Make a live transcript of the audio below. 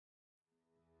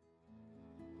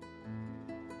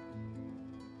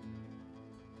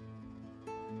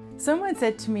Someone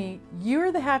said to me,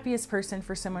 "You're the happiest person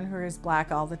for someone who is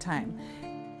black all the time."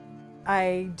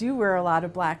 I do wear a lot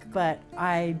of black, but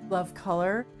I love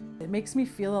color. It makes me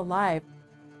feel alive.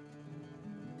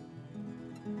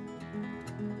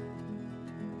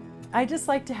 I just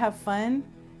like to have fun,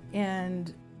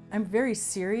 and I'm very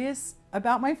serious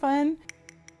about my fun.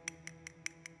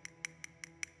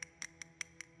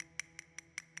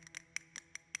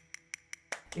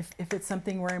 If it's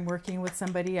something where I'm working with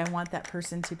somebody, I want that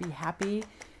person to be happy.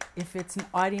 If it's an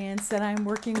audience that I'm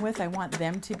working with, I want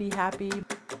them to be happy.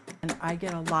 And I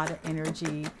get a lot of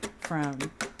energy from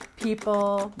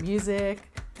people,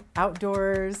 music,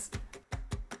 outdoors.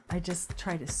 I just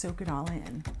try to soak it all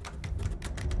in.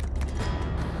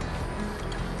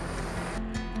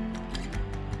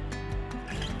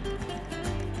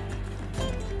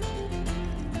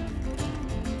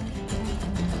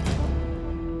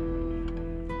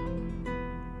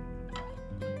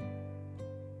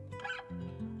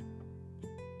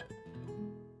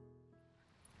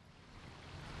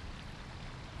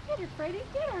 Get her, Freddie,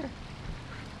 get her.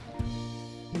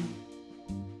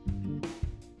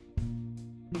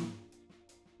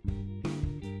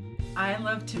 I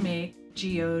love to make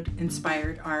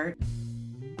geode-inspired art.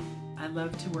 I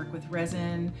love to work with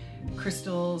resin,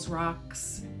 crystals,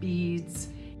 rocks, beads,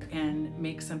 and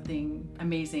make something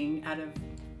amazing out of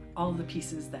all the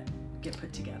pieces that get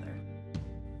put together.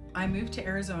 I moved to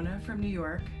Arizona from New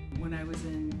York when I was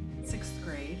in 6th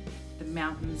grade. The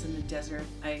mountains and the desert,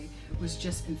 I was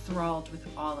just enthralled with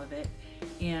all of it.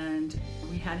 And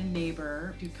we had a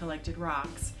neighbor who collected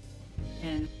rocks,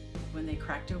 and when they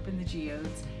cracked open the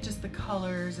geodes, just the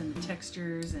colors and the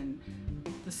textures and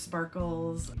the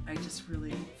sparkles, I just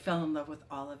really fell in love with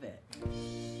all of it.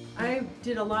 I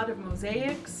did a lot of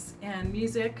mosaics and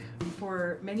music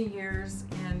for many years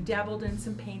and dabbled in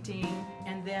some painting,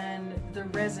 and then the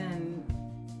resin,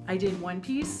 I did one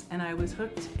piece and I was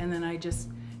hooked, and then I just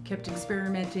kept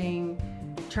experimenting,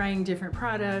 trying different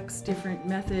products, different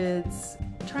methods,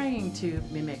 trying to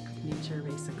mimic nature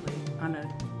basically on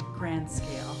a grand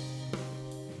scale.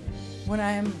 When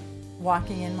I'm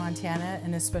walking in Montana,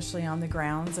 and especially on the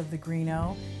grounds of the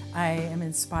Greeno, I am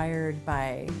inspired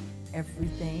by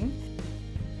everything.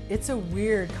 It's a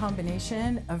weird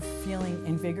combination of feeling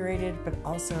invigorated but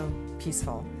also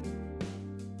peaceful.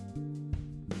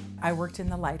 I worked in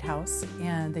the lighthouse,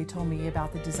 and they told me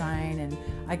about the design, and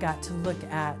I got to look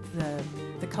at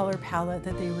the color palette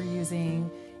that they were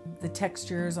using, the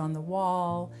textures on the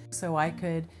wall, so I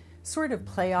could sort of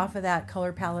play off of that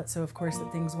color palette, so of course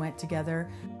that things went together.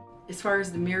 As far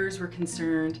as the mirrors were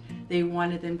concerned, they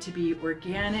wanted them to be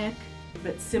organic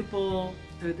but simple,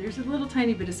 so there's a little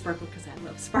tiny bit of sparkle because I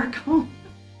love sparkle.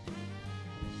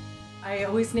 I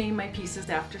always name my pieces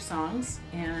after songs,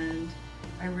 and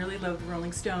I really love the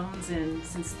Rolling Stones, and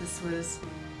since this was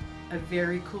a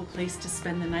very cool place to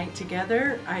spend the night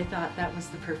together, I thought that was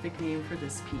the perfect name for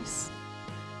this piece.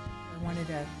 I wanted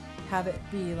to have it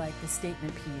be like a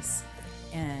statement piece,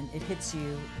 and it hits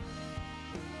you.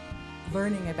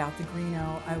 Learning about the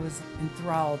Greeno, I was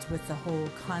enthralled with the whole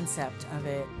concept of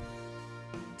it.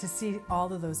 To see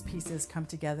all of those pieces come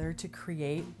together to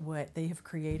create what they have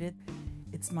created,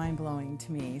 it's mind-blowing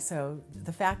to me. So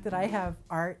the fact that I have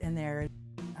art in there,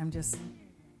 I'm just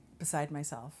beside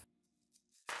myself.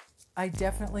 I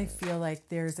definitely feel like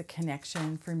there's a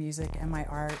connection for music and my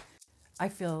art. I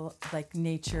feel like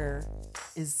nature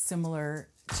is similar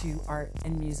to art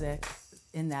and music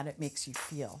in that it makes you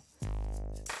feel.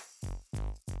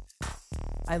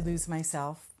 I lose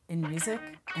myself in music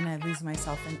and I lose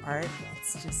myself in art.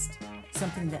 It's just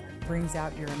something that brings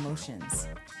out your emotions.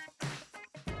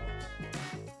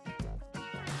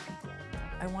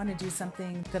 I want to do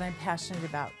something that I'm passionate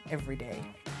about every day.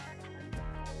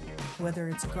 Whether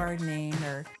it's gardening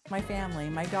or my family,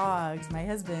 my dogs, my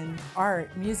husband,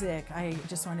 art, music, I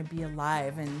just want to be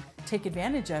alive and take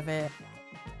advantage of it.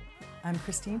 I'm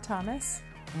Christine Thomas,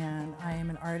 and I am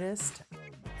an artist,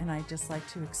 and I just like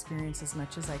to experience as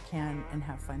much as I can and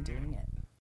have fun doing it.